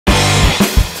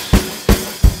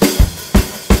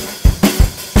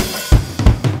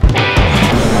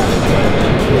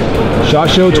SHOT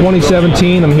Show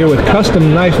 2017. I'm here with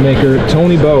custom knife maker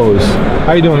Tony Bose.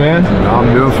 How you doing, man?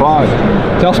 I'm doing fine.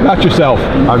 Tell us about yourself.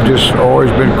 I've just always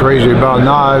been crazy about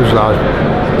knives.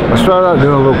 I started out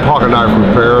doing a little pocket knife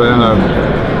repair, then I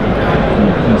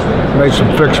made some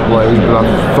fixed blades, but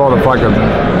I thought if I could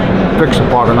fix a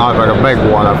pocket knife, I could make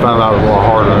one. I found out it was a lot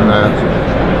harder than that.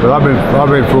 But I've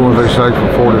been fooling with these things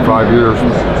for 45 years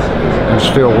and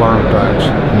still learn things.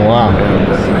 Wow.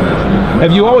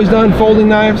 Have you always done folding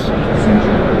knives?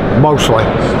 Mostly.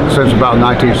 Since about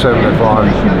 1975,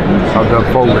 I've done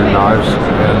folding knives,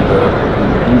 and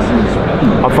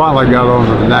I finally got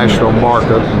onto the national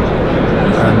market,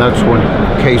 and that's when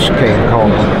Case came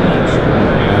calling.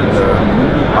 And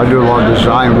I do a lot of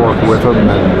design work with them,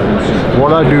 and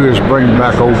what I do is bring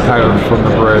back old patterns from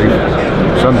the grave.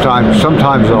 Sometimes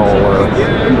I'll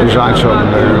design something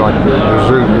new, like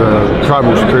the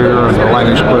tribal spear and the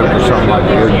Lannis clip or something I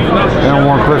did. And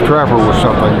one cliff trapper was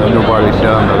something that nobody'd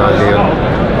done that I did.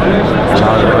 And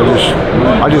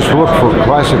I just look for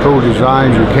classic old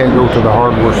designs you can't go to the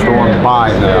hardware store and buy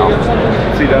now.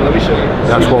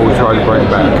 That's what we try to bring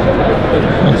back.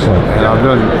 Excellent. And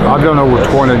I've done over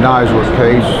 20 knives with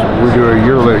Case. We do a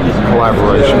yearly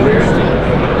collaboration,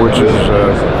 which is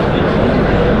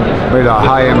made out of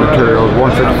high-end materials,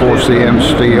 154 cm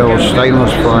steel,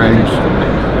 stainless frames,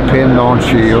 pinned on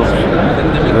shields.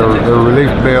 They're relief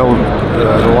build.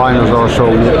 The liners also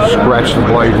scratch the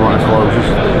blade when it closes.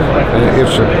 And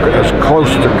it's as close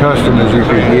to custom as you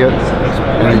can get,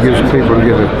 and it gives people to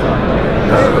get a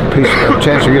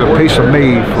chance to get a piece of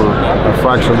me for a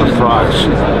fraction of the price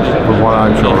from what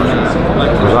I charge.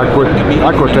 Because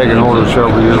I quit taking orders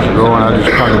several years ago, and I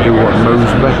just kind of do what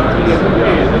moves me.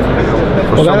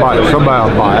 Well, somebody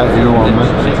will buy it, you know what I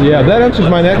mean? Yeah, that answers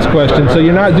my next question. So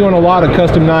you're not doing a lot of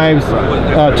custom knives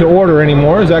to order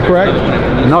anymore, is that correct?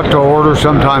 Not to order,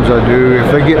 sometimes I do.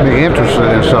 If they get me interested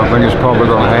in something, it's probably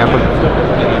going to happen.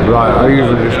 But I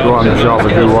usually just go out in the shop and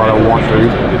do what I want to.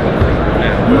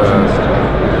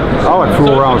 I like to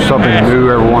fool around with something new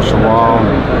every once in a while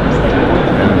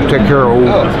and take care of old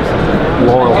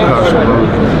loyal customers,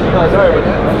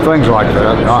 things like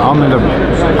that. I'm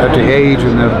at the age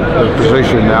and the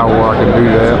position now where I can do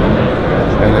that,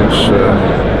 and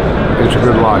it's a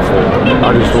good life for me.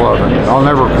 I just love it. I'll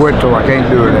never quit till I can't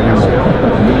do it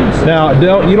anymore. Now,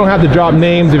 you don't have to drop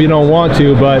names if you don't want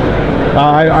to, but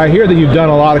I hear that you've done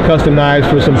a lot of custom knives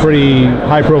for some pretty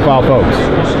high-profile folks.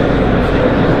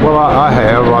 Well, I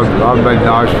have. I've made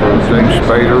knives for James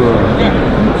Spader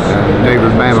and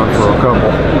David Mamet for a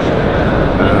couple.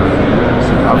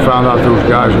 I found out those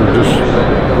guys are just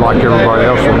like everybody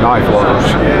else, are knife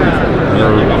lovers.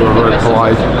 They're very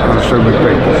polite, unassuming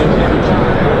people.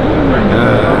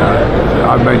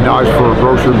 I've made knives for a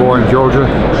grocery boy in Georgia,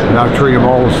 and I treat them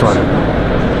all the same.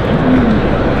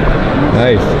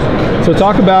 Nice. So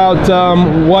talk about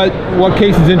what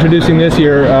Case is introducing this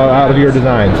year out of your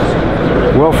designs.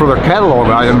 Well, for the catalog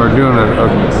item, they're doing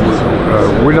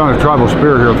we done a tribal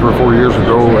spear here 3 or 4 years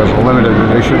ago as a limited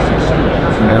edition,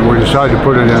 and we decided to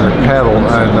put it in a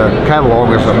catalog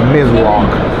as a mid-lock.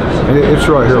 It's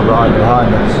right here behind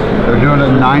me. They're doing it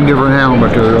in 9 different handle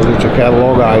materials. It's a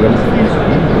catalog item,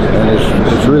 and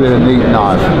it's really a neat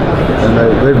knife.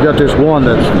 And they've got this one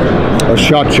that's a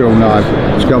SHOT Show knife.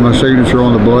 It's got my signature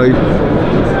on the blade.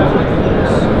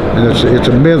 And it's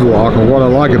a mid-lock, and what I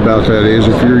like about that is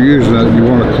if you're using it and you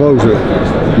want to close it,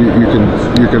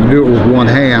 you can do it with one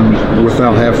hand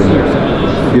without having to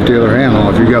get the other hand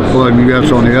on. If you got blood and you got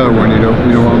it on the other one, you know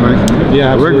what I mean?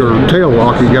 Yeah, absolutely. A regular tail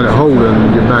lock, you got to hold it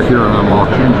and get back here and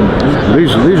unlock it.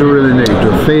 These are really neat.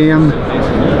 They're thin,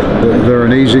 they're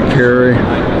an easy carry,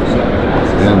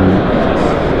 and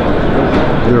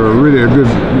they're really a good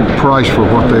price for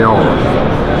what they are.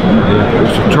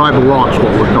 It's a tribal lock's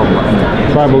what we're talking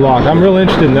about. Tribal lock. I'm real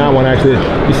interested in that one, actually.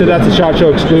 You said that's a SHOT Show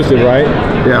exclusive, right?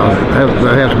 Yeah,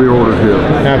 that has to be ordered here.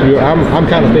 I'm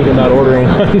kind of thinking about ordering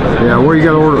one. Yeah, well, you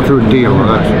got to order it through a dealer.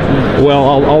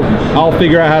 Well, I'll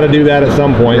figure out how to do that at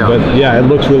some point. Yeah. But yeah, it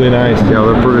looks really nice. Yeah,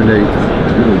 they're pretty neat.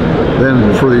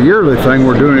 Then for the yearly thing,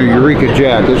 we're doing a Eureka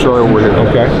Jack. It's right over here.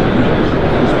 Okay.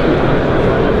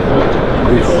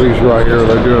 These right here,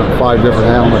 they're doing 5 different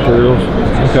handle materials.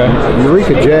 Okay.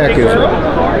 Eureka Jack is a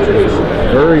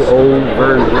very old,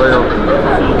 very rare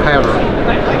pattern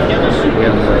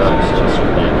in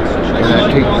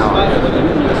antique knives.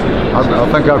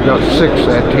 I think I've got 6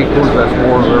 antique ones. That's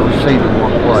more than I've ever seen in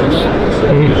one place.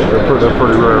 They're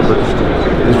pretty rare, but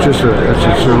it's just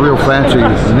a real fancy,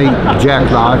 neat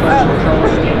jackknife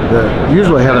that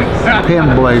usually had a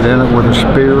pin blade in it with a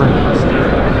spear.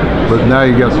 But now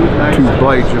you got 2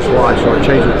 blades just like, so I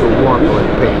changed it to a 1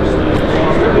 blade piece,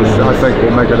 which I think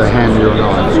will make it a handier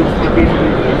knife.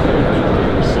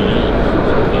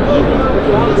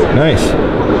 Nice.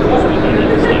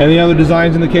 Any other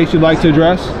designs in the case you'd like to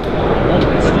address?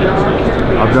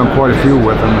 I've done quite a few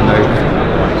with them,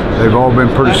 and they've all been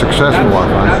pretty successful, I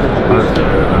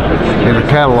think. In the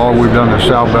catalog, we've done the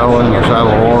Salbella and the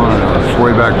Saddle Horn and the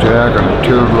Swayback Jack and the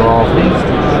Teardrop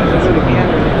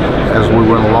as we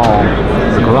went along.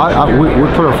 Because we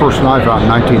put our first knife out in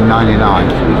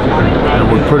 1999,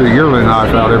 and we put a yearly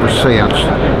knife out ever since,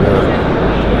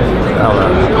 out of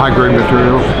high-grade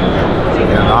materials.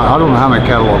 And I don't know how many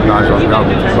catalog knives I've got.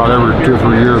 About every 2 or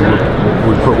 3 years,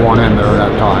 we put one in there at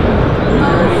that time.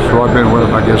 So I've been with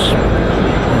them, I guess,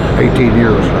 18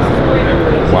 years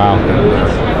now. Wow.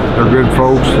 They're good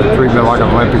folks. They treat me like an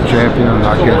Olympic champion, and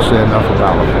I can't say enough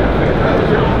about them.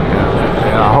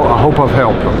 And I hope I've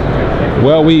helped them.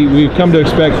 Well, we've come to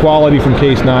expect quality from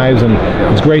Case Knives, and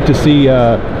it's great to see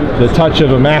the touch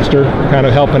of a master kind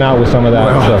of helping out with some of that.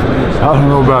 Well, I don't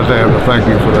know about that, but thank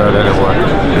you for that anyway.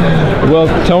 Well,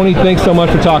 Tony, thanks so much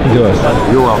for talking to us.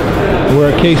 You're welcome. We're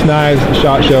at Case Knives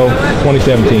SHOT Show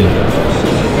 2017.